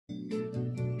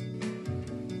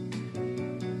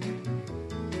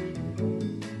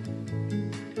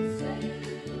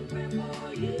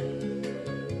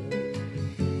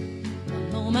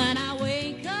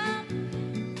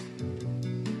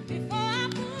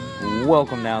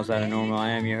Welcome to Outside of Normal. I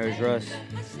am your host, Russ.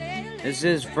 This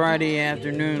is Friday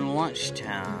afternoon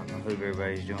lunchtime. I hope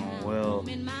everybody's doing well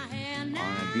on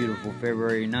a beautiful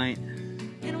February night.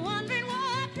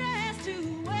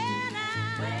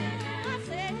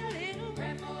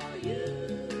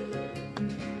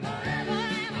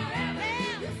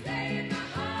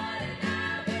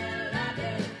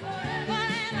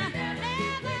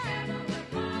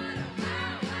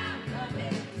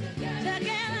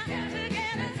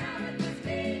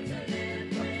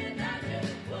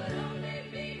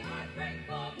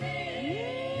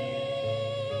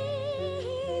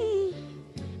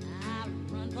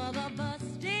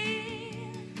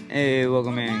 Hey,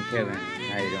 welcome in, Kevin.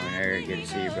 How you doing, Eric? Good to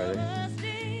see you, brother.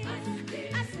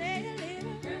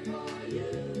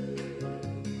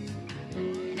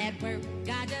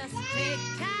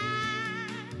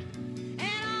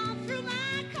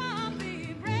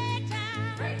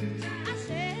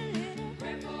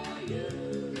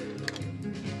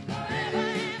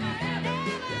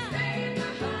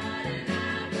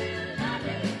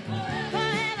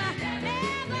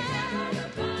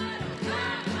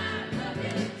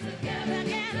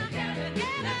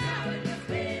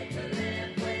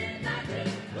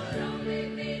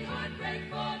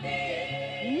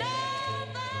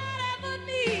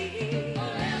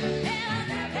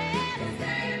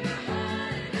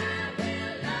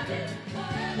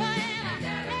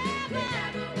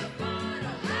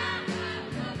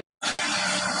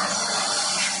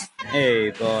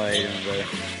 Hey, Paul, how you doing, brother?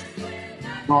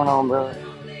 What's going on, brother?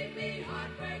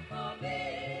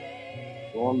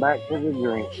 Going back to the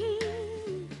drink.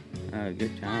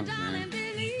 Good times, man.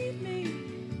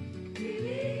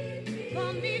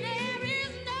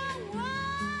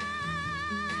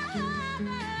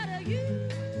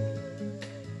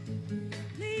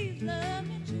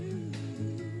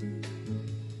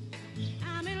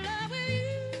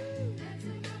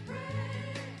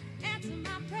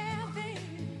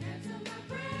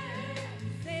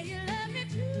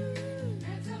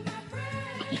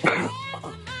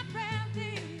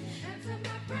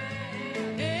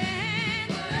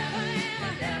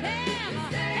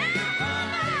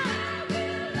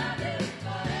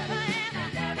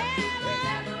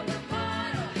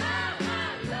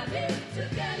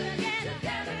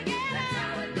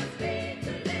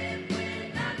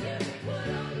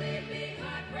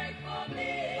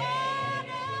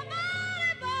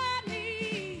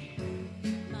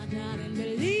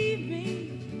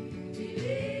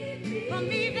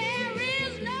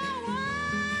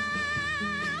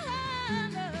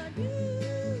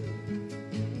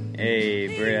 Hey,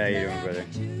 Brett, how you doing, brother?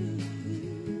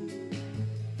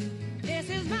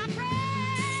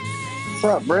 What's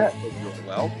up, Brett?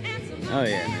 Well, Oh,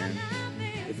 yeah, man.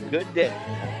 it's a good day.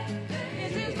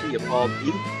 Good to see you, Paul B.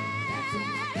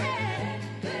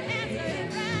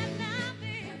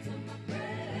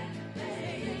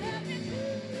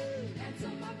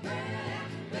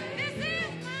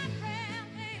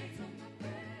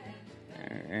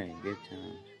 All right, good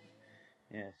times.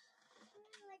 Yes.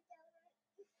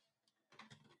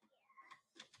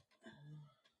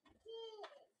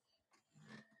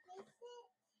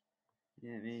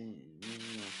 Yeah, man,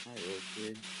 hi, little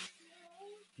kid.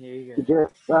 Here you go. You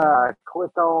just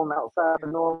click on Outside the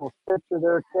Normal picture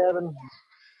there, Kevin.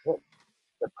 Hit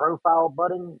the profile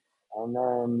button, and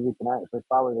then you can actually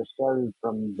follow the show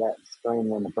from that screen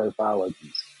when the profile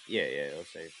opens. Yeah, it'll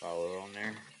say follow on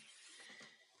there.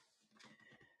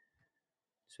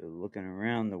 So looking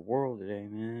around the world today,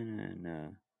 man,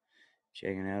 and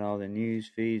checking out all the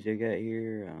news feeds they got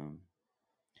here.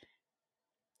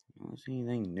 I don't see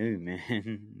anything new, man.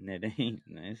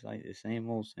 It's like the same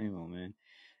old, man.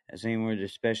 I seen where the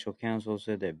special counsel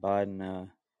said that Biden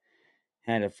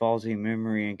had a faulty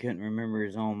memory and couldn't remember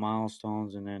his own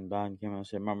milestones, and then Biden came out and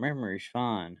said, "My memory's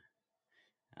fine.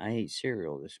 I ate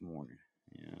cereal this morning."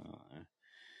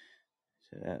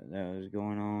 So that was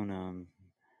going on.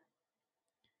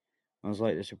 I was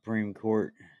like the Supreme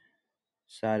Court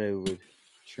sided with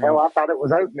Trump. Hell, I thought it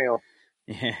was oatmeal.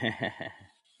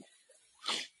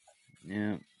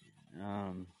 Yeah.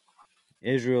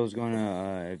 Israel's going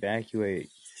to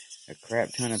evacuate a crap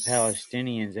ton of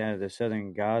Palestinians out of the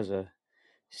southern Gaza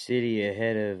city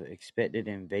ahead of expected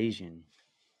invasion.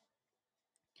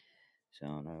 So I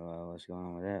don't know what's going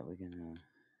on with that. We can.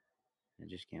 It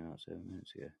just came out 7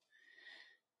 minutes ago.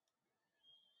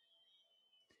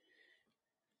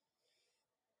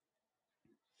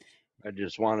 I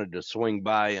just wanted to swing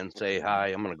by and say hi.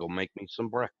 I'm going to go make me some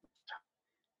breakfast.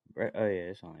 Oh, yeah,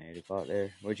 it's only 8 o'clock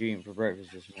there. What you eating for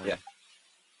breakfast this morning?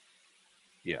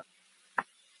 Yeah.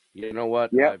 You know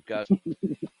what? Yep. I've got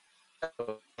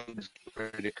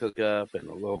ready to cook up and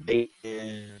a little bacon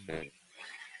and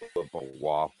flip a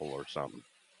waffle or something.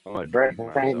 I'm gonna treat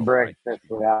Breakfast ain't myself right this breakfast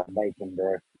without bacon,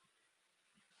 bro.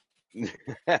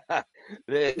 morning.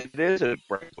 It is a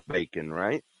breakfast bacon,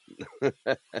 right?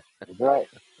 That's right.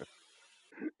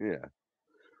 Yeah.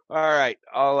 All right.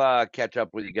 I'll catch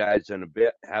up with you guys in a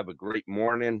bit. Have a great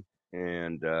morning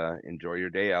and enjoy your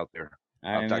day out there.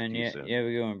 All I'll right, talk man. to you Yeah, soon. yeah,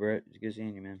 we're going, Brett. It's good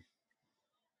seeing you, man.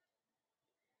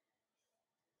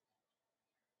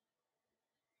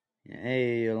 Yeah,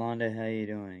 hey, Yolanda, how you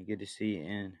doing? Good to see you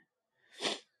in.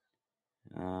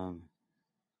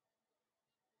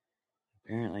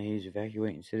 Apparently, he's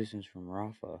evacuating citizens from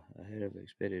Rafah ahead of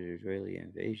expected Israeli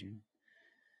invasion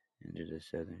into the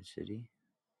southern city.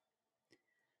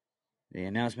 The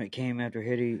announcement came after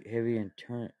heavy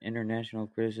international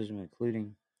criticism,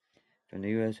 including from the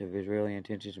U.S. of Israeli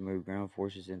intentions to move ground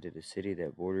forces into the city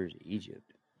that borders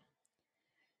Egypt.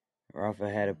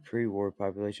 Rafah had a pre-war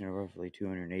population of roughly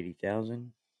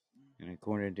 280,000, and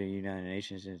according to the United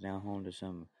Nations, is now home to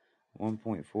some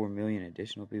 1.4 million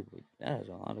additional people. That is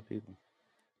a lot of people.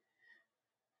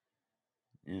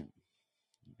 Yeah.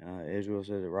 Israel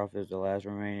says that Rafah is the last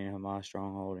remaining Hamas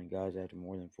stronghold in Gaza after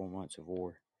more than 4 months of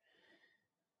war.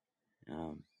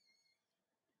 Um,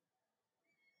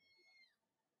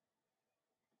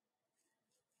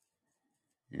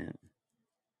 yeah.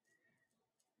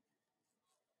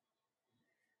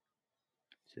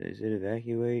 So is it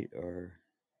evacuate or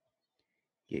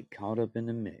get caught up in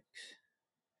the mix?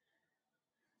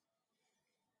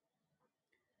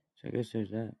 So I guess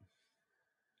there's that.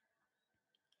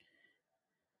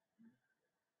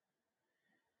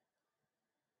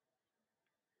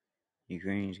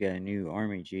 Ukraine's got a new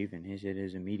army chief, and he said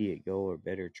his immediate goal are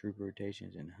better troop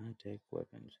rotations and high-tech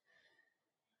weapons.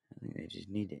 I think they just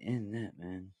need to end that,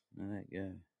 man. Let that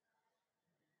go.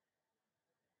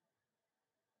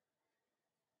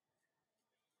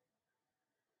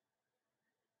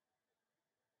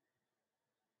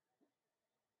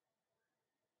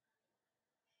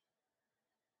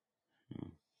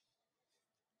 Oh,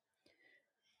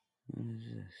 what is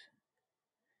this?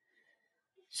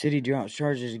 City drops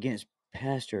charges against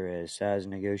pastor as sides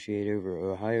negotiate over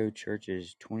Ohio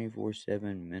church's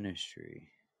 24/7 ministry.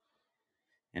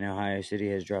 And Ohio City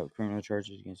has dropped criminal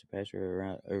charges against the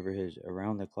pastor over his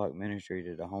around-the-clock ministry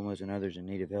to the homeless and others in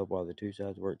need of help while the two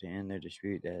sides work to end their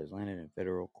dispute that has landed in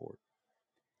federal court.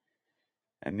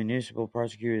 A municipal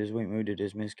prosecutor this week moved to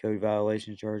dismiss code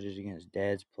violation charges against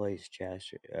Dad's Place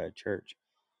Church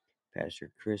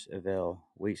pastor Chris Avell,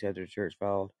 weeks after the church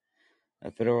filed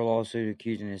a federal lawsuit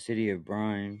accusing the city of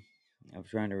Bryan of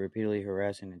trying to repeatedly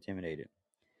harass and intimidate it.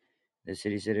 The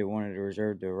city said it wanted to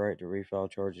reserve the right to refile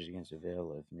charges against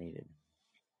Avell if needed.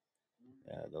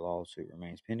 The lawsuit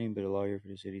remains pending, but a lawyer for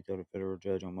the city told a federal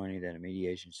judge on Monday that a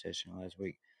mediation session last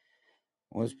week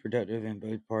was productive and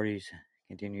both parties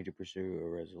continue to pursue a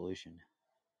resolution.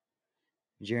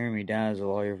 Jeremy Dye, a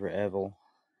lawyer for Avell,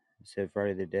 said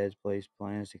Friday that Dad's Place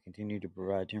plans to continue to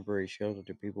provide temporary shelter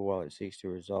to people while it seeks to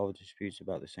resolve disputes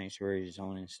about the sanctuary's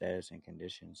zoning status and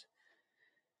conditions.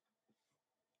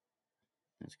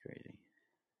 That's crazy.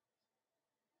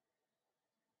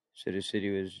 So the city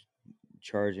was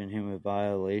charging him with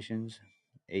violations,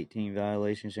 18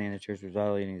 violations, saying the church was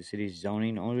violating the city's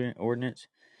zoning ordinance,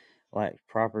 lacked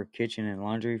proper kitchen and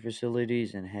laundry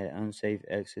facilities, and had unsafe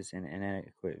exits and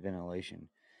inadequate ventilation.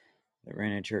 The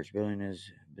rented church building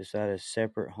is beside a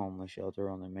separate homeless shelter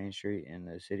on the main street in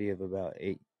the city of about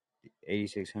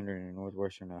 8,600 in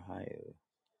northwestern Ohio.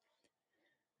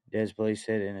 Dad's Place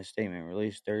said in a statement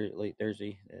released late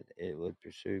Thursday that it would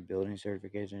pursue building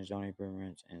certification, zoning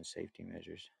permits, and safety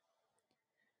measures.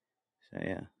 So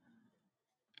yeah,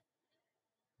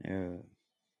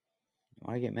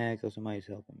 why get mad because somebody's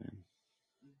helping, man?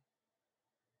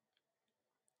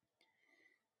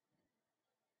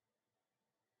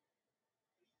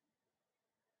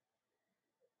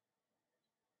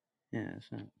 Yeah,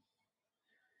 it's not.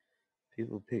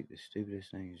 People pick the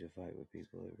stupidest things to fight with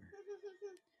people over.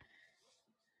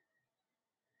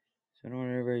 So I don't know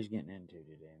what everybody's getting into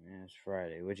today, man. It's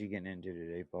Friday. What you getting into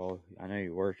today, Paul? I know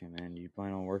you're working, man. Do you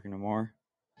plan on working tomorrow?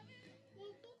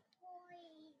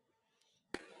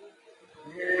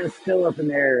 Yeah, it's still up in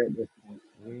the air at this point.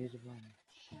 Where is it, Bonnie?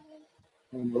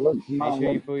 And it looks Make mine sure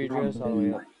you looks pull your like dress all the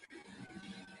way up.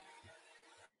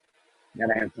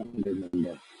 gotta have something to do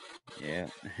Monday. Yeah,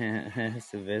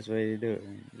 that's the best way to do it,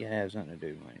 man. You gotta have something to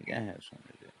do, man. You gotta have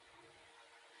something to do.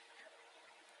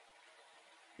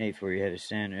 Hate for you had to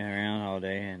stand around all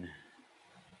day and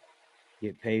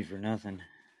get paid for nothing.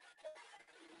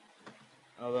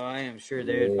 Although I am sure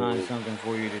they would find Yeah. something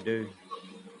for you to do.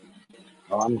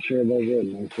 Oh, I'm sure they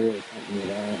would. I'm sure it's something that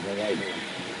I have right now.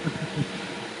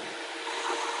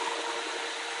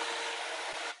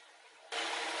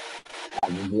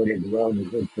 I've avoided the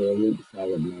good for a week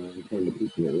solid now. I'm trying to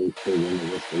keep it at least through the end of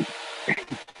this week.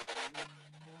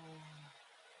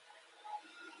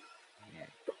 Yeah,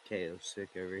 Kale's sick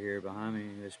over here behind me.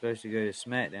 He was supposed to go to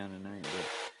SmackDown tonight, but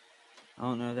I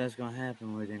don't know if that's going to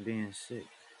happen with him being sick.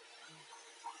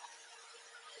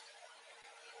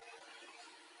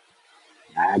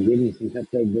 I give him some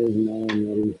Pepto Bismol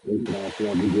and he could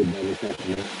also be good by this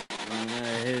afternoon. I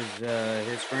know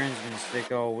his friend's been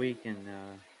sick all week, and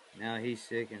now he's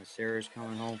sick, and Sarah's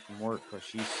coming home from work because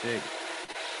she's sick.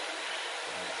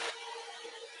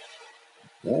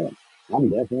 Well, I'm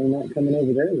definitely not coming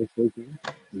over there this weekend.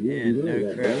 You Yeah, enjoy no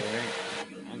that, crap, bro.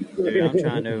 right? Dude, I'm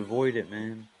trying to avoid it,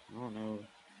 man. I don't know.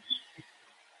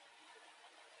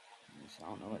 I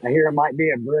don't know what I to hear do. it might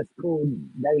be a brisk, cool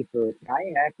day for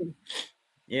kayaking.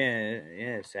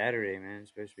 Yeah, Saturday, man. It's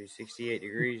supposed to be 68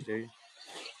 degrees, dude.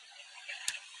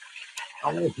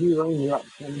 Only a few raindrops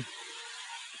coming.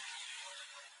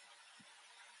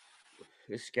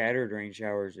 It's scattered rain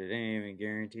showers. It ain't even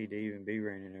guaranteed to even be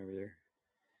raining over there.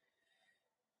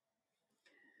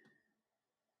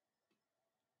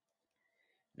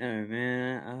 No,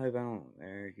 man. I hope I don't.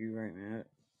 Eric, you right, man.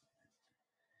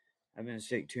 I've been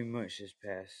sick too much this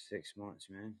past 6 months,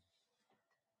 man.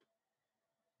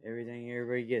 Everything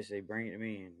everybody gets, they bring it to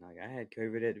me. And like, I had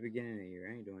COVID at the beginning of the year.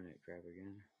 I ain't doing that crap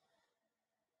again.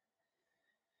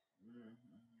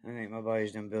 I think my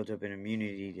body's done built up an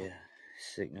immunity to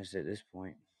sickness at this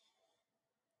point.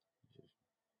 Just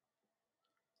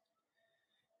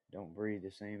don't breathe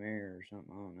the same air or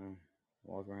something. I don't know.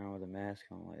 Walk around with a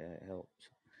mask on like that helps.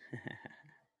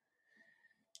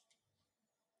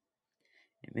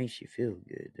 It makes you feel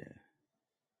good, though.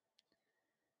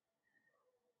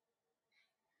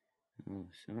 Oh,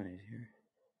 somebody's here.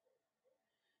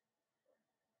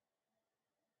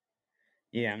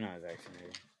 Yeah, I'm not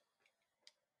vaccinated.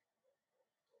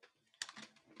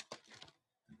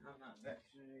 I'm not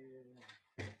vaccinated.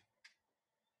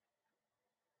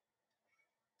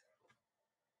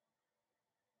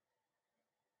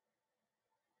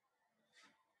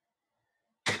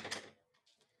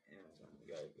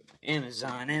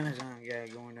 Amazon guy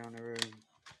going down the road.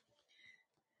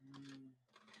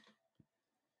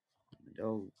 The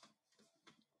dog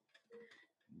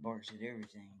barks at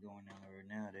everything going down the road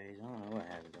nowadays. I don't know what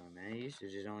happened to him, man. He used to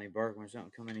just only bark when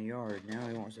something come in the yard. Now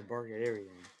he wants to bark at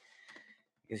everything.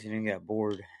 Guess he didn't got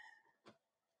bored.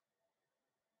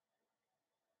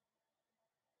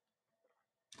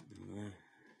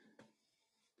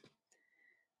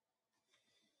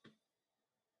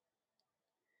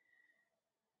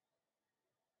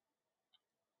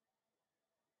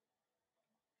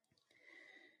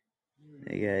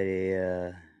 They got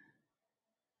a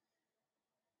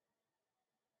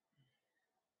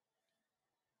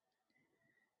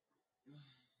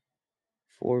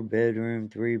 4-bedroom,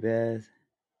 3-bath,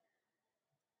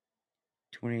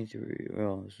 it's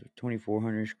a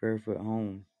 2,400 square foot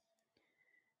home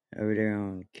over there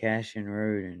on Cashin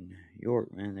Road in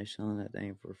York, man. They're selling that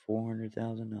thing for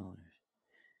 $400,000.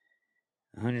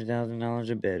 $100,000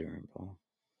 a bedroom, Paul.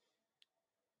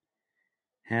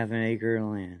 Half an acre of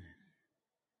land.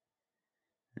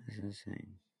 That's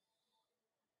insane.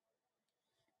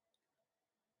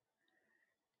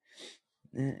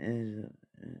 That is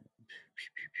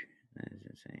that is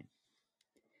insane.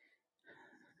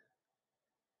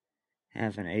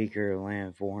 Half an acre of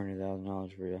land,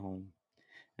 $400,000 for the home.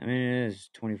 I mean, it is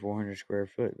 2,400 square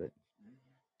foot, but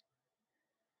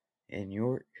in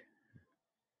York,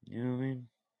 you know what I mean?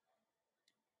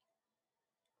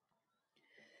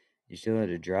 You still have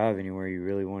to drive anywhere you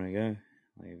really want to go.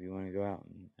 Like, if you want to go out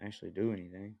and actually do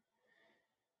anything.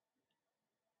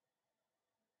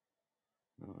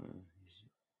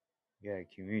 You gotta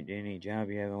commute to any job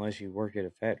you have unless you work at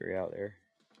a factory out there.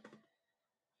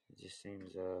 It just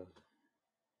seems, a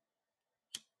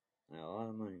lot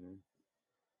of money, man.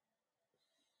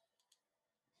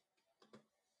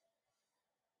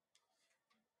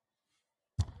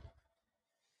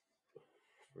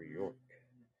 For York.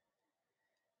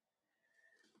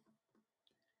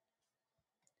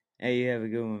 Hey, you have a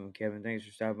good one, Kevin. Thanks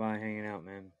for stopping by and hanging out,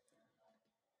 man.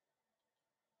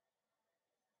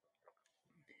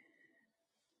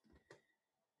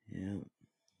 Yeah.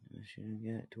 I should have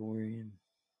got Torian.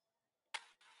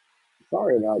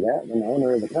 Sorry about that. When the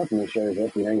owner of the company shows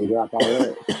up, you know, you drop all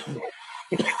that.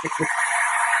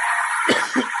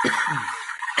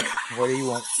 What do you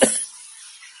want?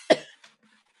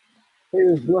 He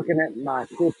was looking at my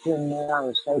kitchen and I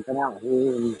was scoping out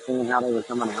here and seeing how they were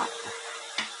coming out.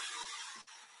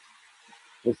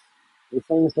 He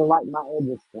seems to like my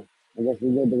edges, so I guess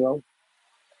we good to roll.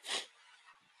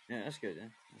 Yeah, that's good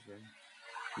then. That's good.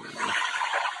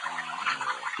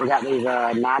 We got these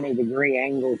 90-degree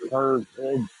angle curved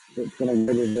hoods that's going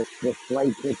to go to this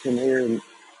display kitchen here. And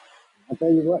I'll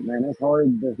tell you what, man, it's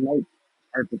hard to make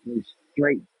perfectly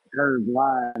straight curved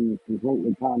line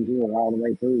completely contour all the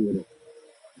way through with a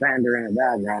sander and a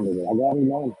die grinder. But I got him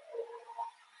done.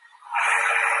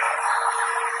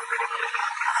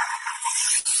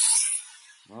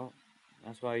 Well,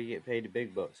 that's why you get paid the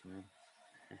big bucks, man.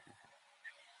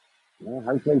 Well,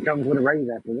 hopefully he comes with a raise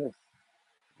after this.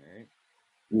 All right.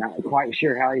 Not quite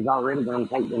sure how he's already going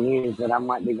to take the news that I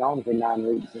might be gone for 9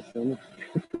 weeks this summer.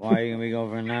 Why are you gonna be gone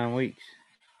for 9 weeks?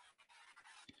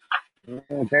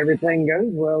 If everything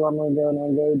goes well, I'm going to go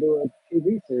and go do a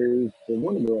TV series for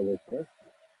Warner Brothers. Huh?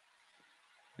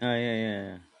 Oh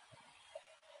yeah.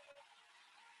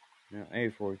 No,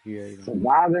 A4Q8.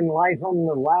 Surviving life on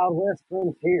the Wild West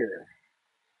frontier.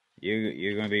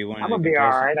 You're gonna be one of I'm the going to be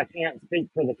all contestants. right. I can't speak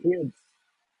for the kids.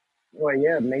 Well,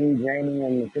 yeah, me, Jamie,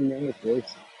 and the two youngest boys.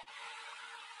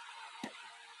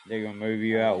 They're gonna move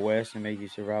you out west and make you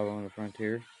survive on the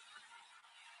frontier.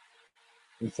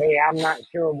 You see, I'm not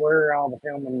sure where all the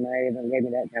filming they haven't gave me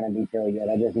that kind of detail yet.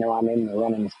 I just know I'm in the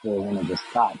running school when it just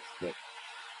stops. But it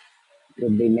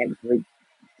could be next week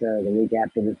to the week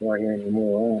after before I hear any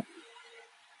more on it.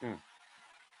 Huh.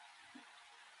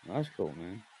 Well, that's cool,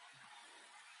 man.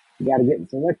 You got to get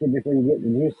selected before you get the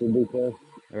juicy details.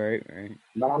 Right.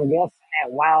 But I'm guessing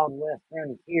that Wild West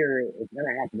frontier is going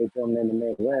to have to be filmed in the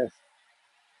Midwest,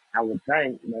 I would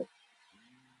think. But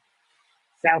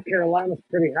South Carolina's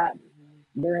pretty hot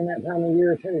during that time of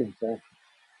year, too. So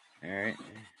All right.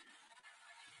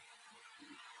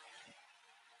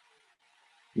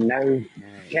 no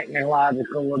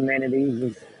technological amenities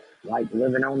is like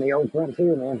living on the old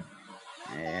frontier, man.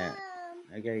 Yeah.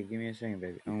 Okay, give me a second,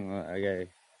 baby. I gotta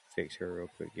fix her real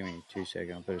quick. Give me 2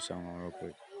 seconds. I'll put a song on real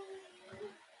quick.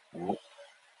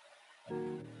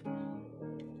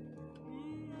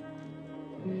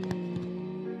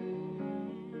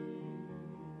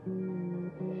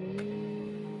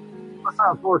 What's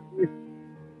up, 4Q?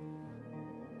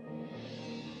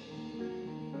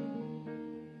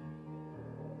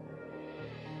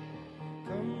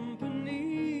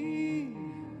 Company,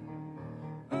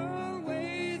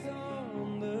 always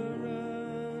on the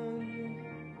run.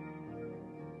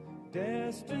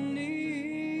 Destiny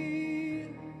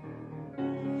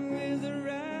is a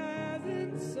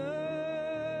rising sun.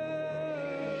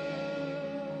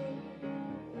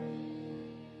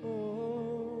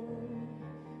 Oh,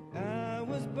 I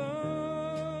was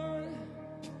born,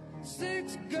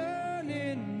 six gun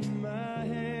in my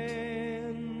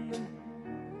hand.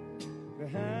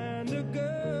 Behind a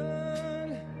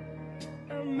gun,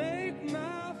 I'll make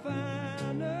my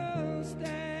final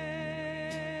stand.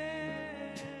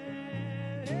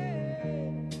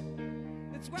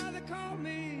 That's why they call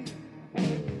me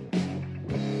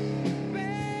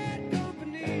bad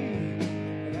company,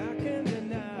 and I can't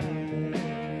deny.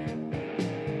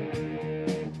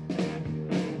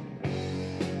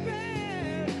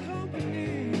 Bad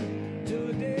company till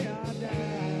the day I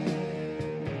die.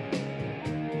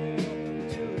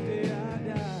 Till the day I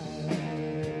die.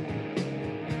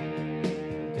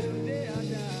 Till the day I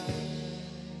die.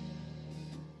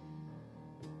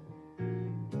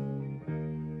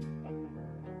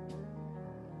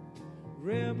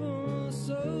 Rebel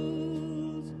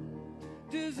souls,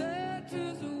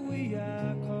 deserters we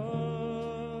are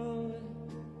called.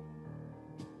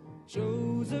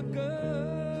 Chose a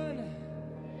gun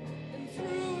and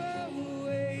threw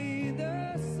away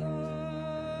the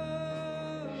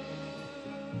sword.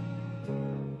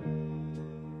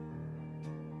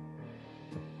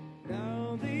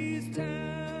 Now these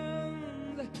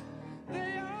towns,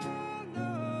 they all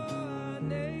know our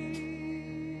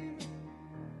name.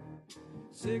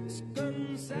 Six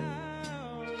gun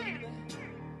sound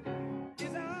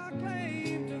is our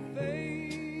claim to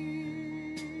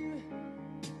fame.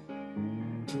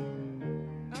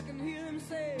 I can hear him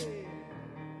say,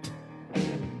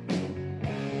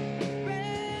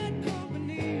 bad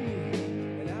company,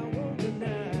 and I won't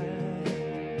deny.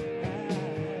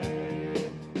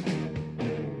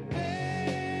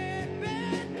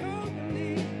 Bad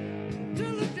company,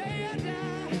 till the day I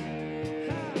die.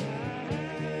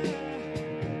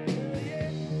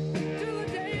 Till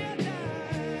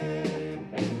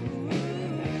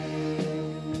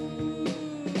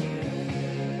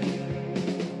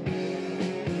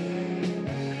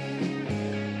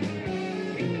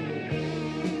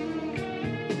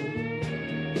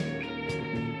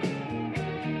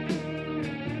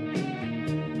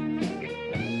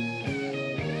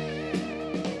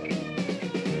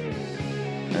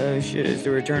Oh shit, it's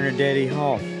the return of Daddy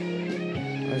Hall.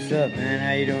 What's up, man?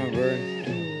 How you doing, bro?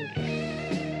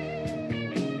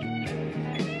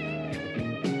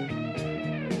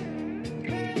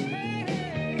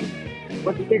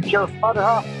 What's the big show, Spider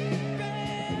Hawk?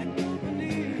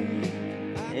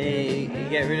 Hey, he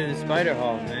got rid of the Spider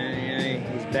Hawk, man. You know,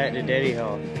 he's back to Daddy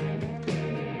Hawk.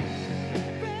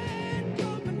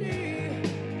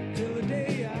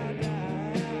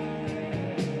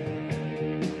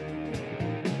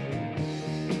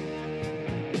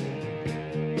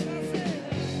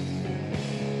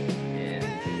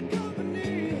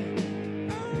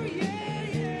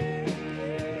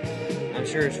 I'm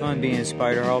sure it's fun being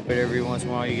Spider Hawk, but every once in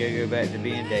a while you gotta go back to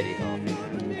being Daddy Hawk.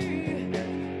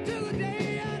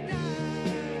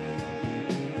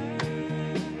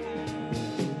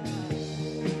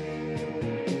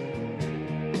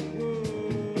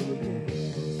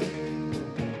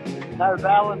 No,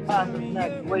 Valentine's is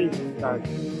next week, so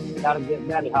gotta get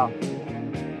Daddy Hawk.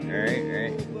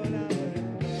 Right.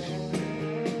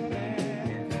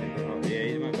 Yeah,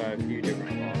 he's went by a few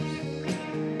different laws.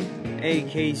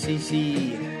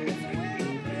 AKCC.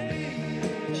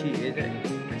 Is that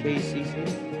KCC?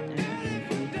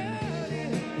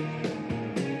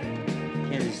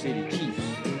 Kansas City Chiefs.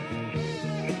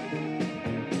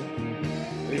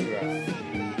 Hoorah.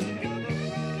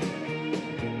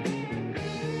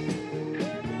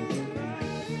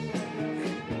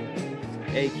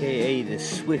 AKA the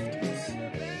Swifties.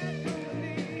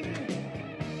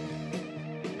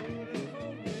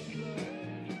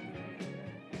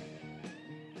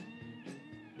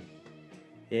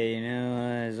 Yeah, you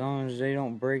know, as long as they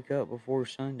don't break up before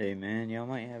Sunday, man, y'all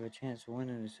might have a chance of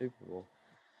winning the Super Bowl.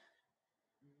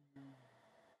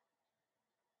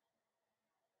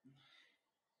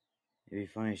 It'd be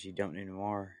funny if she dumped into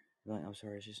Mar. Like, I'm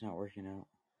sorry, it's just not working out.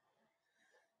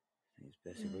 I think it's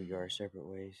best if we go our separate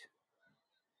ways.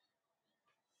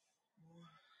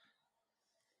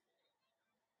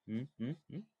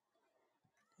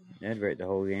 That'd break the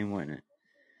whole game, wouldn't it?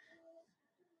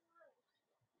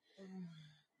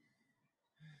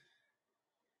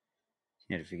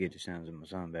 You had to forget the sounds of my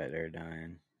son back there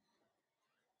dying.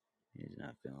 He's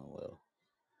not feeling well.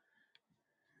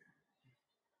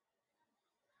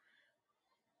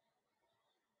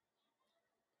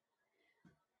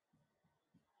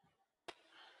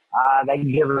 They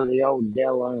give her the old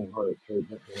Dell Earnhardt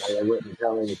treatment. You know, they wouldn't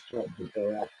tell her the check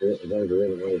until after it was over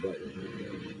anyway. But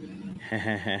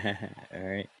All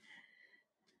right.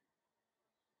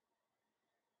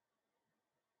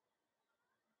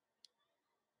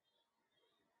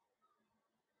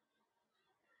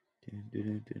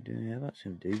 How about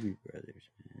some Doobie Brothers,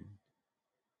 man?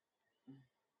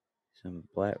 Some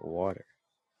black water.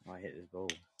 Might hit this bowl.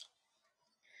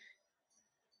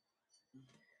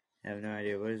 I have no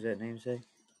idea. What does that name say?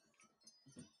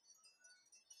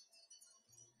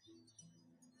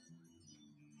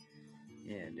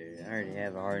 Yeah, dude. I already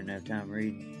have a hard enough time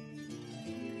reading.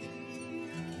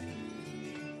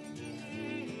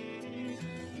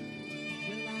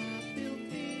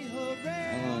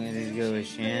 How long did these go with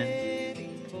Shan?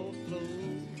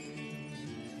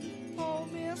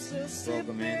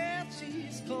 Welcome in.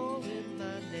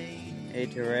 Hey,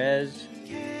 Therese.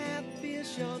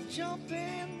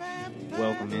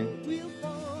 Welcome in.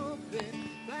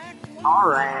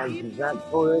 Araz, is that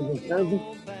Torres' cousin?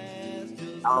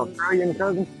 Australian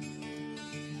cousin?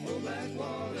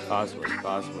 Possibly.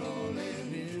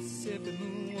 Mississippi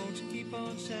moon, won't you keep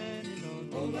on shining on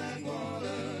me? Oh, black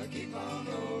water, keep on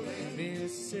rolling.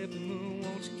 Mississippi moon,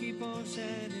 won't you keep on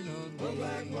shining on me? Oh,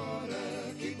 black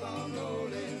water, keep on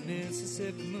rolling.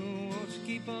 Mississippi moon, won't you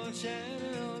keep on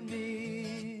shining on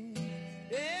me?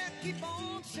 Yeah, keep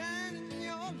on shining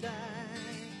your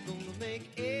light. Gonna make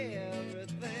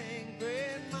everything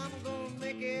great. Mama gonna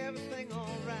make everything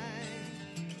alright.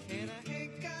 And I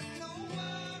ain't got no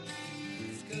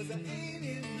worries, 'cause I ain't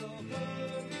in no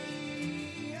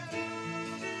hurry at all.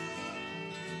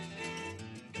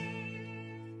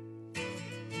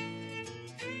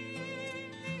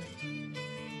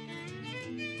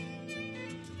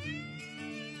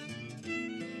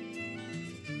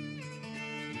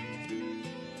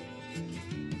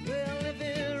 Well, if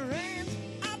it rains,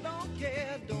 I don't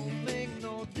care, don't make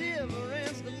no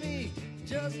difference to me.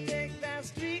 Just take that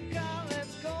streetcar,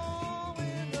 let's go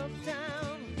into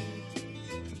town.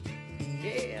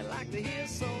 Yeah, I like to hear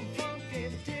some funky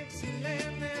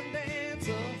Dixieland and dance a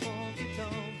funky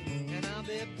tongue. And I'll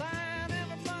be buying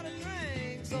everybody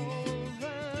drinks all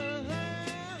around.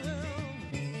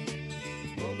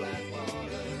 Oh, black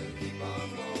water, keep on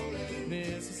rolling.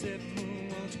 Mississippi moon,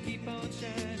 won't you keep on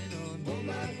shining on me? Oh,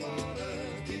 black water,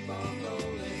 keep on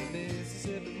rolling.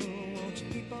 Mississippi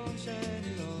keep on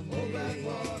shining on me. Old black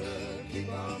water,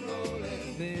 keep on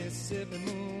rolling. Mississippi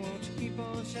moon, won't you keep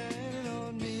on shining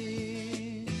on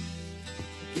me?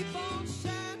 Keep on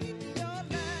shining your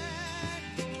light,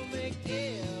 gonna make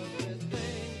everything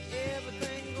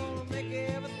gonna make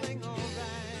everything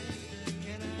alright.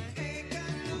 And I ain't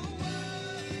got no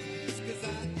worries, 'cause I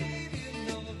ain't in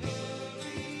no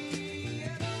hurry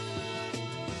at all.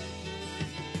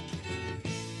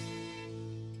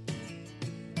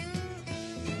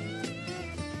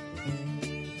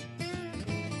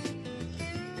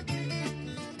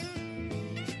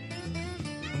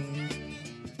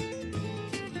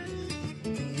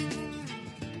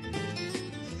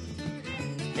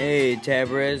 Hey,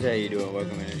 Tabrez, how you doing?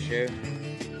 Welcome to the show.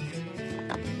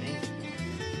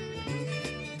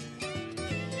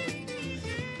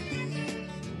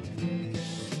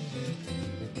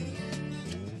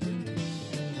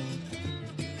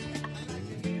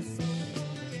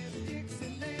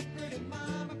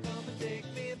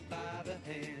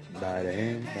 By the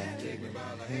hand,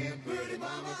 Pretty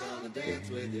mama, come and dance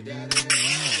with your daddy.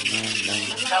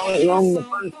 That was wrong the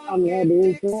first time you had to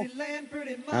refill.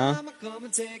 Huh?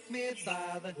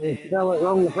 You spell it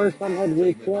wrong the first time you had to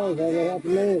refill. Is that what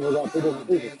happened there? We got two different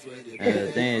people.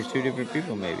 The thing is, two different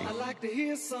people, maybe. I like to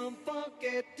hear some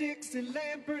funky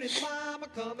Dixieland. Pretty mama,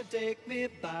 come and take me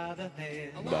by the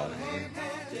hand. By the hand,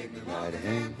 take me by the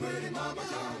hand. Pretty mama,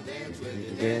 come and dance with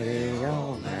you. Get it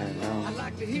all night long. I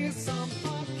like to hear some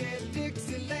funky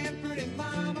Dixieland. Pretty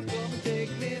mama, come and take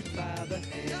me by the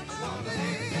hand. By the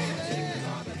hand, take me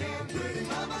by the hand. Pretty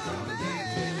mama, come and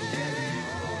dance with you.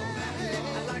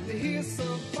 I like to hear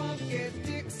some funky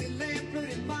Dixieland.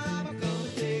 Pretty mama, come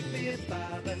and take me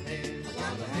by the hand.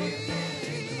 By the hand,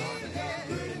 take me by the hand.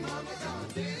 Pretty mama, come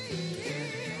and dance with you.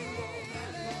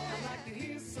 I like to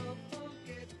hear some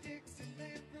funky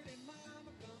Dixieland. Pretty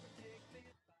mama, come and take me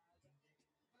by the hand.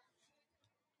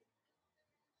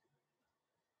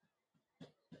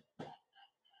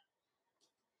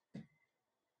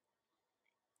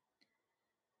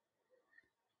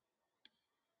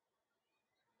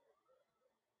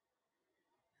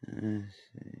 Let's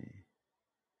see.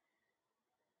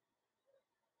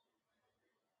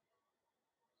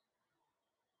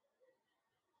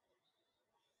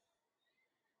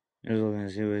 Just looking to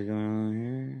see what's going on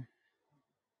here.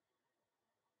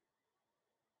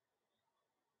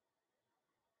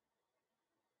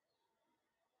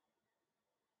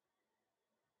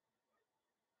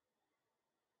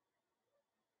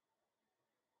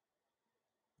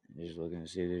 Just looking to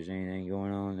see if there's anything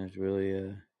going on that's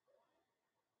really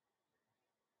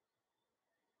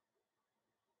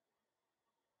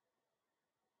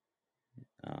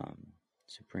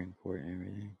Supreme Court and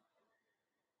everything.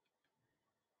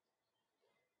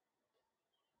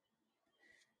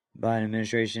 Biden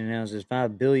administration announces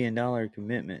 $5 billion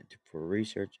commitment for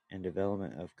research and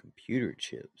development of computer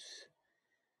chips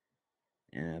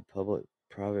and a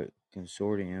public-private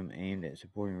consortium aimed at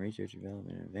supporting research,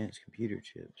 development, and advanced computer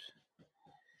chips.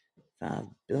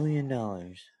 $5 billion.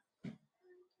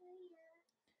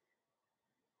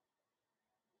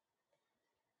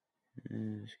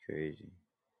 That's crazy.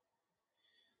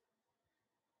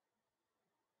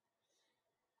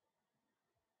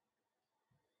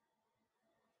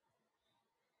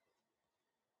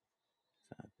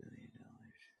 $5 billion.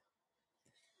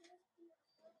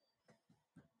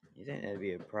 You think that'd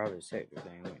be a private sector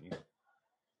thing, wouldn't you?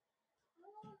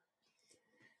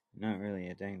 Not really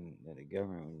a thing that the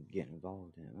government would get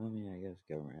involved in. I mean, I guess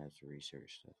government has to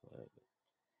research stuff like that.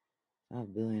 But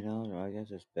 $5 billion, well, I guess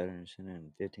that's better than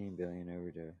sending $15 billion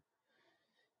over to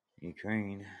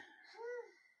Ukraine.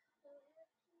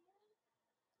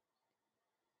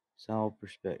 It's all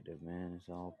perspective, man. It's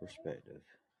all perspective.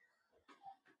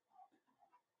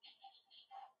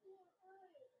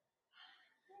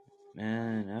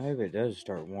 Man, I hope it does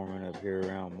start warming up here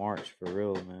around March for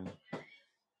real, man.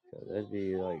 Cause that'd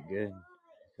be like good.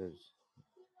 Because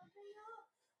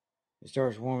it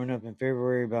starts warming up in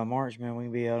February. By March, man, we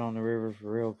can be out on the river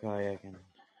for real kayaking.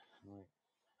 Like,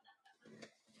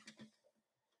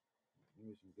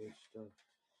 do some good stuff.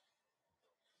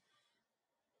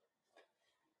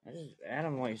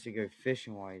 Adam likes to go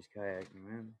fishing while he's kayaking,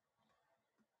 man.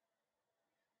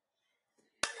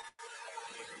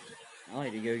 I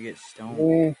like to go get stoned.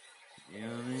 Yeah. You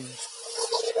know what I mean?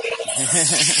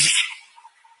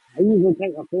 I usually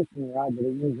take a fishing rod, but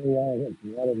it usually hits the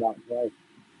water about twice.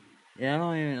 Yeah, I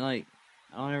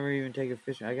don't ever even take a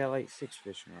fishing. I got like 6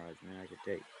 fishing rods, man, I could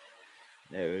take.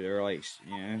 They're like,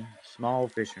 small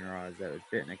fishing rods that would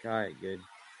fit in a kayak good.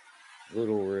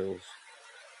 Little reels.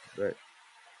 But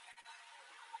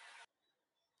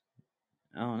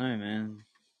I don't know, man.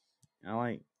 I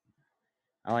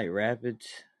like rapids,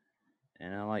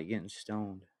 and I like getting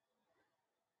stoned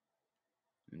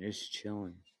and just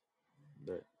chilling.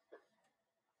 But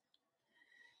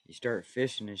you start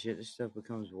fishing and shit, this stuff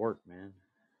becomes work, man.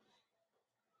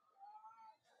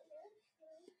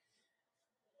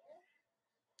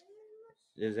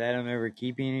 Does Adam ever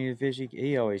keep any of the fish?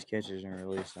 He always catches and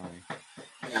releases on him.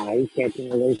 Nah, he's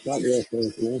catching and release like this,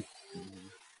 man. Mm-hmm.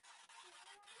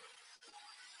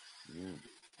 Yeah.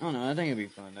 I don't know. I think it'd be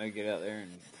fun though. Get out there,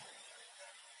 and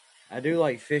I do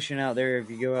like fishing out there. If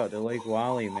you go out to Lake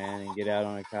Wiley, man, and get out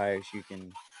on a kayak, you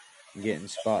can get in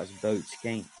spots boats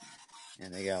can't,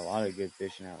 and they got a lot of good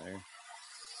fishing out there.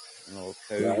 And little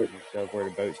Right. coves and stuff where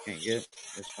the boats can't get.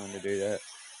 It's fun to do that.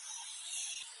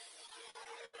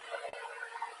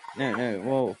 No.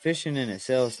 Well, fishing in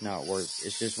itself's not work.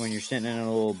 It's just when you're sitting in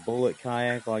a little bullet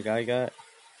kayak like I got,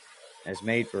 that's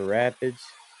made for rapids,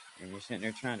 and you're sitting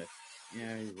there trying to,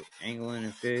 angling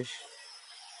and fish.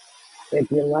 If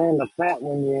you land a fat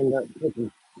one, you end up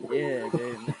cooking. Yeah,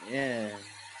 dude. Yeah,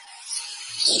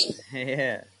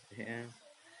 yeah.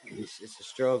 It's a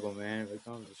struggle, man. It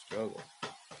becomes a struggle.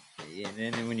 Yeah,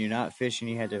 and then when you're not fishing,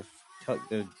 you had to tuck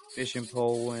the fishing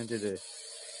pole into the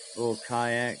little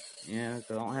kayak. Cause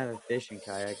I don't have a fishing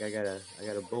kayak. I got a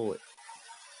bullet.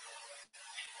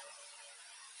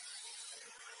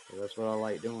 So that's what I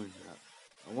like doing.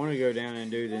 I want to go down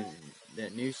and do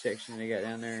that new section they got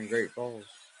down there in Great Falls.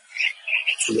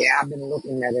 Yeah, I've been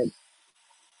looking at it.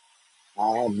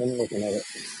 I have been looking at it.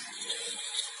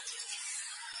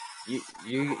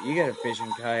 You got a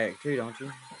fishing kayak too, don't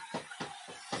you?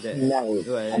 No, I do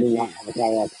That's not you. have a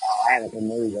kayak. I have a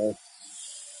canoe though.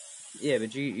 Yeah,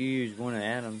 but you use one of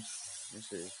Adam's.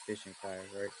 This is fishing kayak,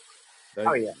 right? Oh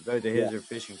Both yeah, both of yeah, his are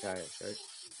fishing kayaks,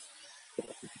 right?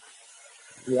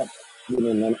 yep. Give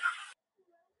me a minute.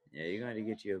 Yeah, you're going to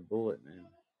get you a bullet, man.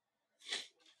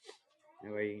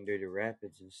 That way you can do the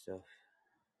rapids and stuff.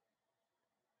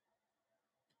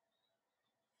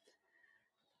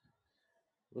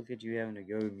 Look at you having to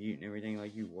go mute and everything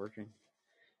like you working.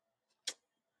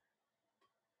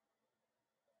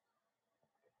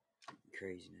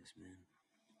 Craziness, man.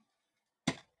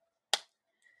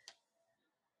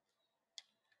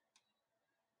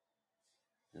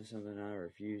 That's something I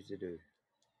refuse to do.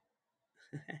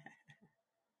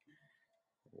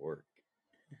 Work.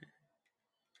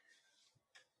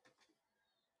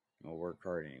 I'll work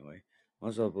hard anyway.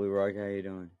 What's up, Blue Rock? How you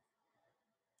doing?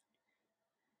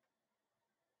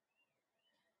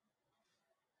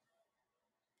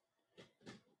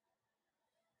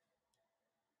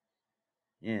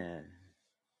 Yeah.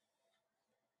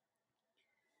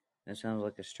 That sounds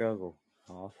like a struggle,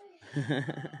 Hoff.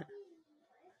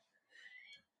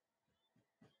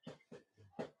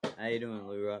 How you doing,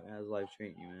 Blue Rock? How's life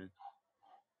treating you, man?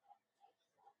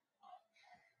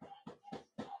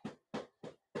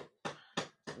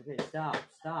 Okay, stop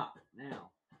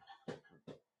now.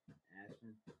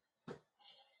 Ashton,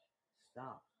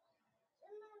 stop.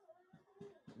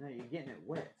 No, you're getting it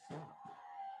wet. Stop.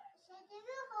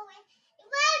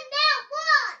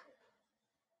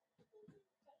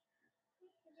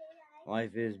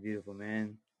 Life is beautiful,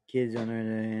 man. Kids on the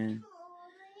other hand.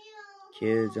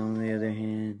 Kids on the other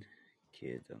hand.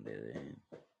 Kids on the other hand.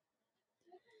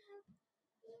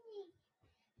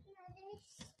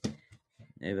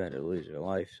 They about to lose their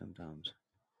life sometimes.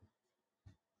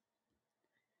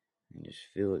 You just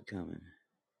feel it coming.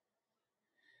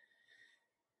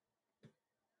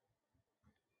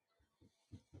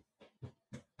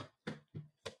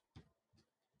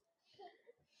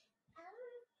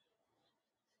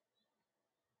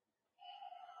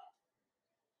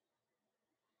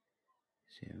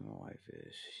 See how my wife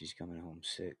is. She's coming home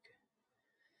sick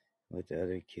with the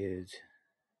other kids.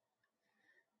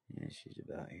 Yeah, she's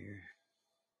about here.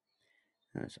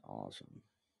 That's awesome.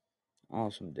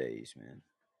 Awesome days, man.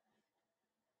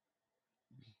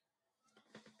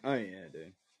 Oh yeah,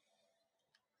 dude.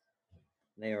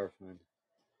 They are fun.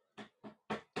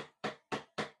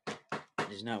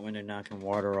 It's not when they're knocking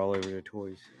water all over their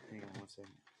toys. Hang on one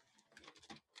second.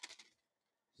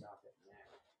 Stop it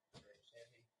now. You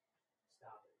understand me?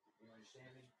 Stop it. You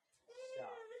understand me?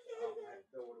 Stop. I don't have to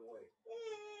throw it away.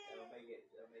 That'll make it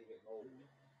moldy.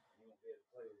 You won't be able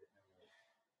to play with it no more.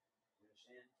 You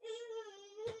understand?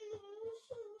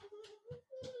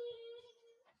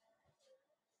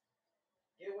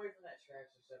 Get away from that trash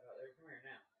and stuff out there. Come here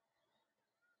now.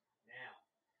 Now.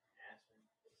 Aspen.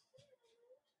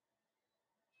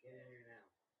 Get in here now.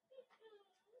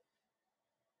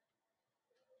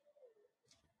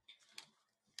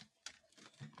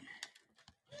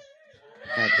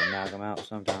 I have to knock them out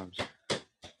sometimes.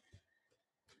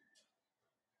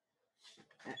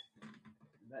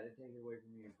 to take it away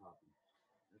from me and Poppy.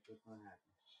 That's what's gonna happen.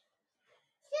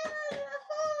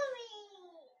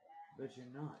 But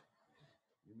you're not.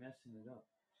 You're messing it up.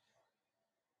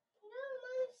 No,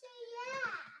 Mommy said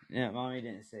yeah. Yeah, Mommy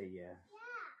didn't say yeah.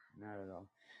 Not at all.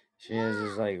 She has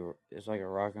this it's like a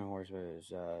rocking horse, but it's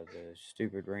the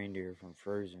stupid reindeer from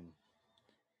Frozen,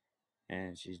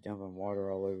 and she's dumping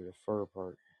water all over the fur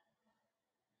park.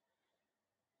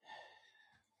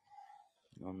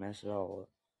 Gonna mess it all up.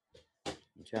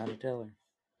 I'm trying to tell her.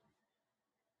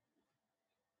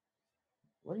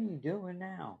 What are you doing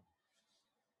now?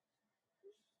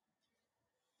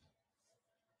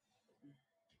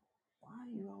 Why are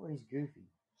you always goofy?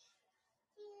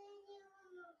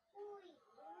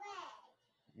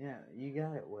 Yeah, you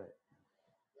got it wet.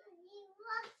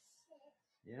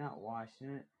 You're not washing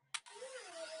it.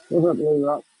 What's up, Blue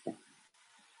Rock?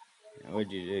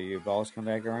 What'd you do? Your boss come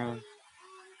back around?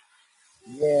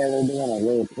 Yeah, they're doing a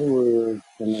little tour of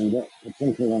some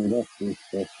potential investors.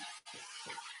 So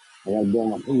I got to do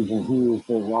my P's and Q's,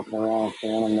 so walking around,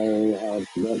 showing them their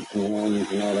production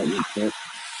runs and all that good stuff.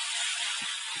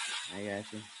 I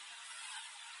got you.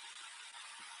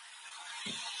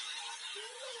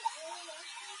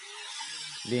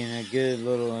 Being a good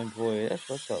little employee. That's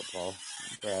what's up, Paul.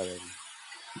 I'm proud of you.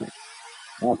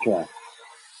 That's right.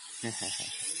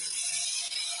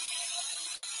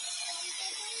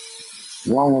 As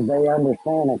long as they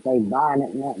understand that they buying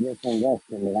it, not just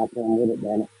investing it, I come with it,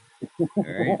 damn All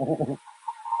right. it.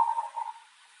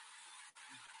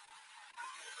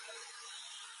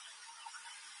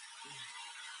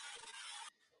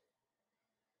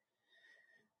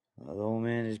 Well, the old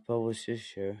man has published his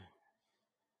show.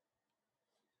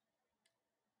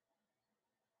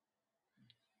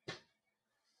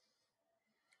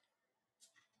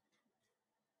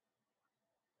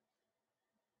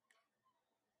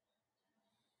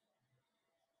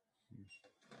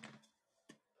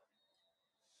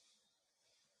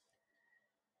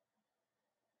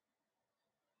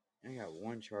 I got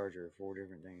one charger, 4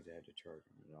 different things I had to charge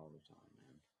on it all the time,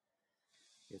 man.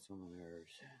 Gets on my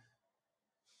nerves.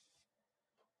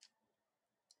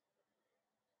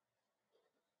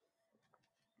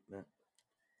 But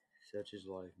such is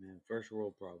life, man. First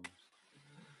world problems.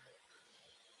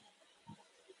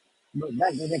 But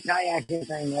back to the kayaking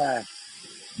thing,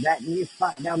 that new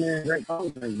spot down there in Great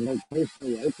Falls, is they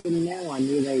officially open now? I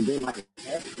knew they did like a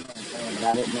test run, but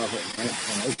I didn't know if it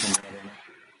was open yet or not.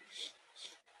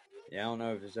 Yeah, I don't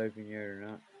know if it's open yet or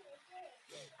not.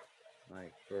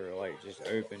 Like, for, like, just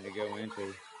open to go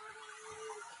into.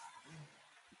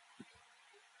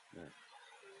 But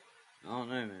I don't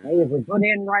know, man. Hey, if we put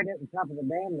in right at the top of the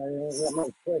dam there, it ain't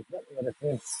much choice but with us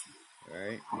in.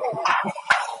 Right?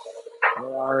 They're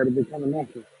already becoming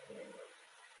nasty.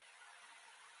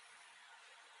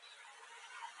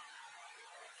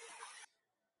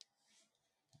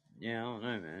 Yeah, I don't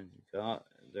know, man.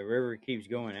 The river keeps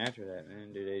going after that,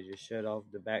 man. Do they just shut off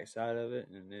the backside of it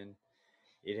and then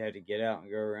you'd have to get out and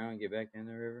go around and get back in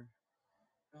the river?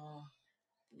 I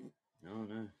don't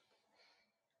know.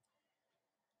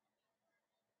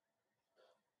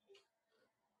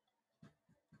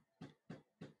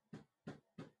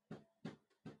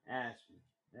 Ask me.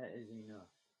 That is enough.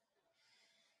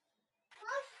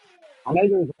 I know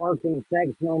there's a parking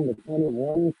section on the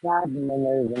 21 side, and then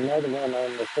there's another one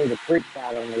on the Cedar Creek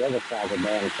side on the other side of the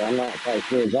dam, so I'm not quite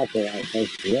sure exactly how it's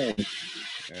supposed to run.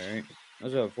 All right.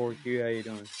 What's up, 4Q? How you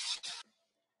doing?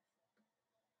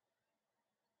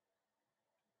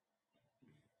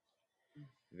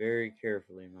 Very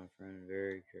carefully, my friend.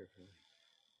 Very carefully.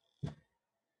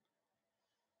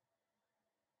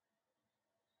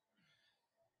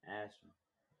 Ask me.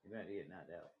 You're about to get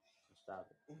knocked out. Stop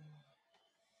it.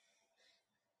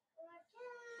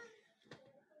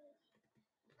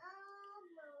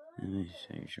 Let me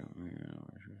see.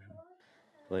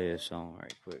 Play this song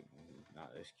right quick.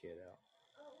 Knock this kid out.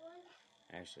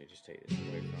 Actually, just take this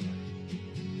away from her.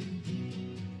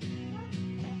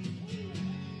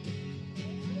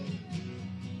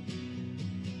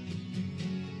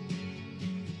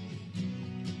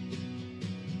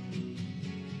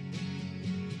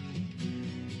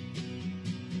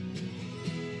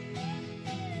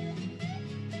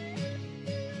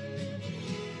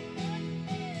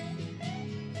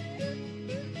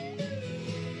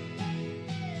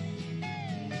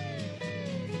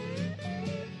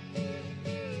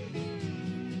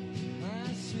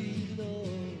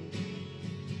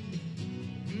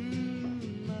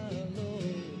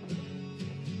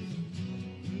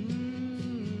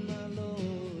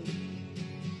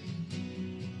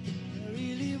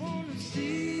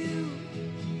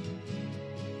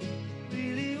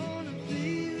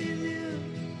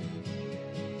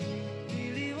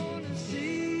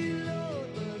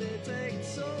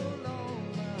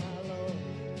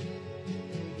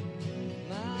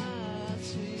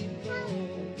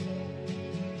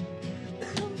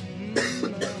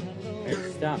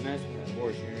 stop messing with that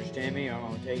horse. You understand me? Or I'm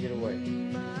gonna take it away.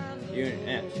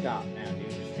 Stop now. Do you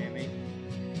understand me?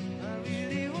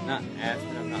 Not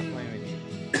asking. I'm not playing with you.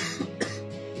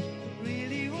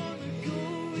 Really wanna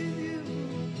go with you.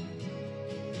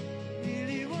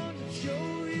 Really wanna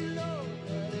show you love,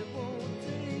 but it won't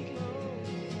take long.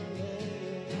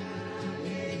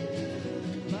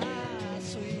 My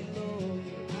sweet Lord,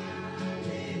 my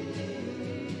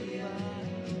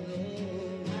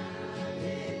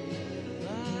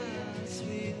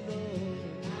sweet Lord.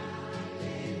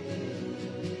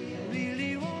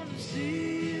 Really wanna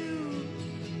see you.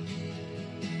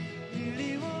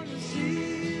 Really wanna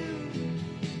see you.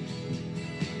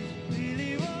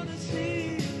 Really wanna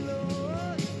see you,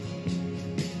 Lord.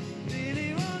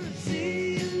 Really wanna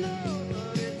see you, Lord,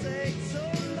 but it takes so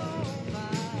long, my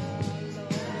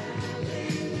Lord,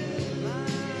 my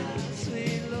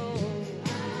sweet Lord,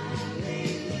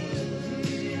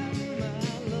 my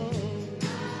Lord,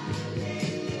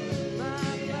 my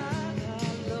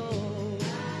Lord.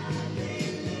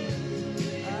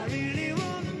 I really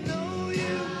wanna know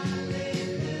you.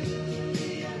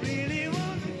 Really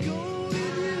wanna go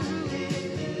with you.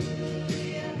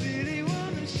 Really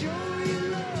wanna show you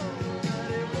love, but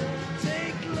it won't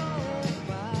take long,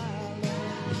 my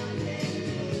Lord.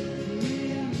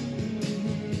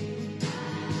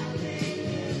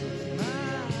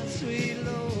 My sweet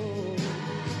Lord,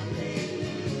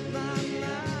 my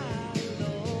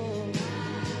Lord.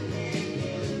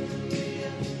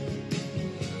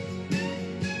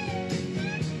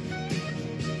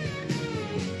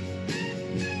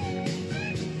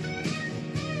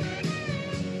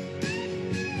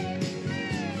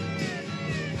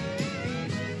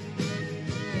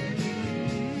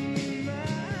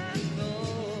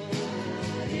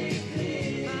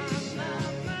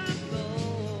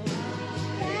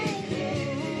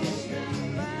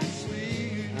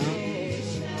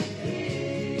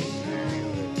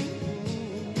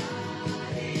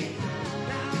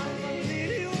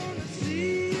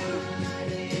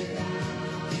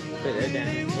 Put that down.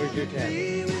 Where's your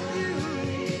tablet?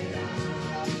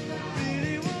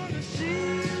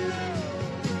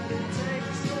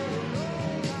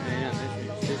 Hey, not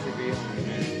Mr. Sister be home in a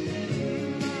minute.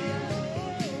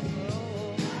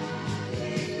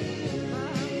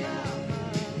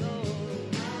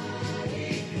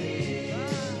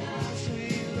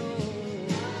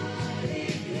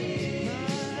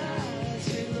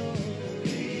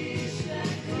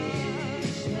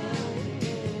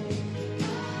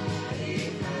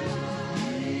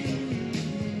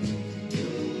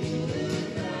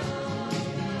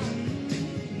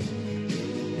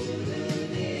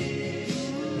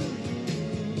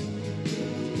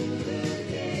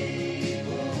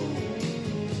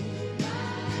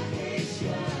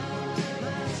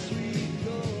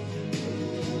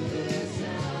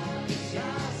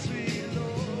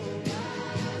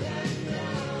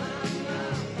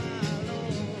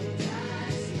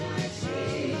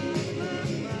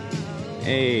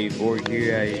 Hey, Fort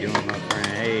here, how you doing, my friend?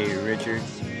 Hey, Richard.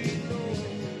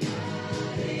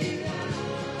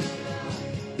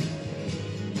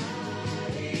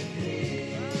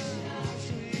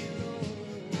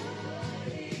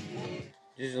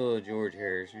 Just a little George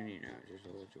Harrison, you know, just a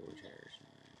little George Harrison.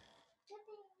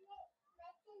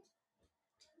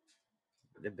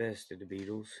 The best of the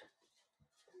Beatles.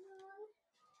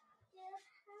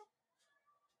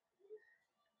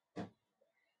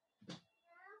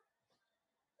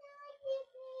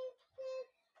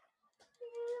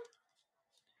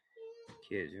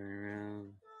 Kids running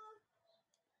around.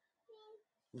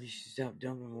 We should stop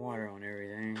dumping water on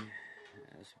everything.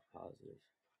 That's a positive.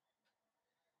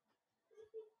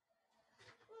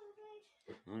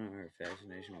 I don't know what her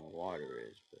fascination with water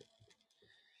is, but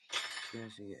she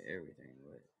has to get everything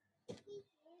wet.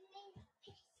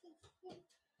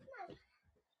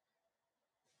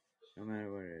 No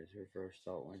matter what it is, her first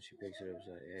thought when she picks it up is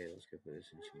like, hey, let's go put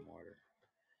this in some water.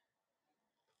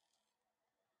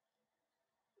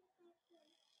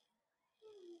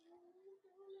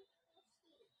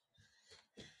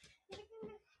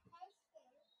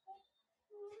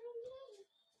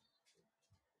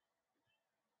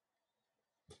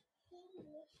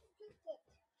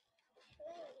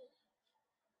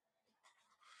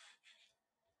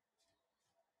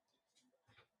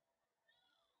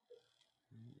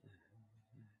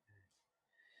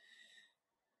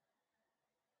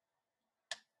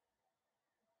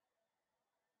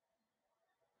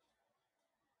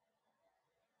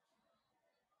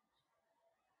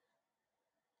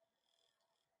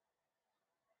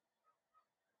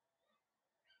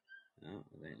 No,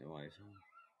 I think the wife's home.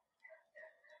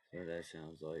 So that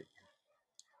sounds like.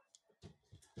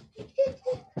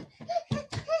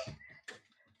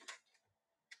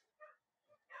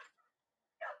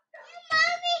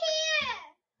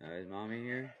 Is mommy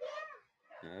here?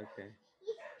 Okay.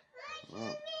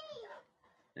 Well,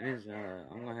 that means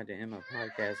I'm gonna have to end my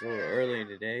podcast a little early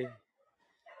today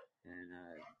and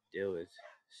deal with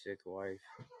sick wife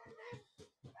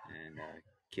and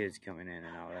kids coming in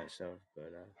and all that stuff.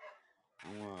 But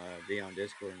I'm gonna be on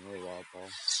Discord in a little while, Paul.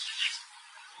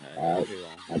 Not too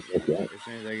long. I'll check you out. As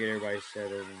soon as I get everybody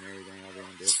settled and everything, I'll be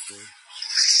on Discord.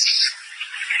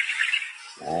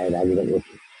 All right, I'll get up with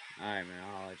you. All right, man.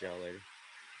 I'll let y'all later.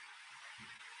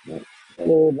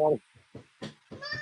 Hey, buddy.